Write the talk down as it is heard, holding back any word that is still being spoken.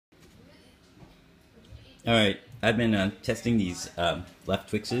Alright, I've been testing these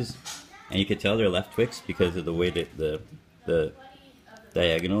left Twixes, and you can tell they're left Twix because of the way that the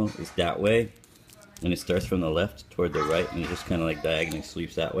diagonal is that way, and it starts from the left toward the right, and it just kind of like diagonally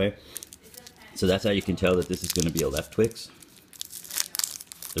sweeps that way. So that's how you can tell that this is going to be a left Twix.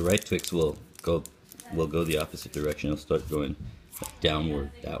 The right Twix will go the opposite direction. It'll start going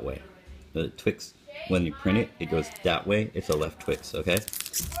downward that way. The Twix, when you print it, it goes that way. It's a left Twix, okay?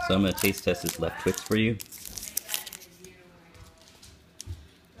 So I'm going to taste test this left Twix for you.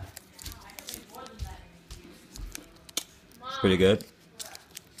 It's pretty good.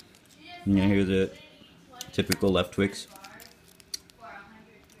 And here's a typical left Twix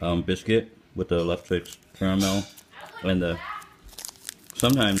biscuit with the left Twix caramel, and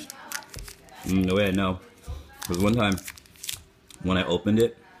sometimes the way I know was one time when I opened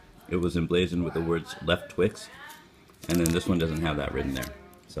it, it was emblazoned with the words left Twix, and then this one doesn't have that written there.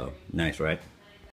 So nice, right?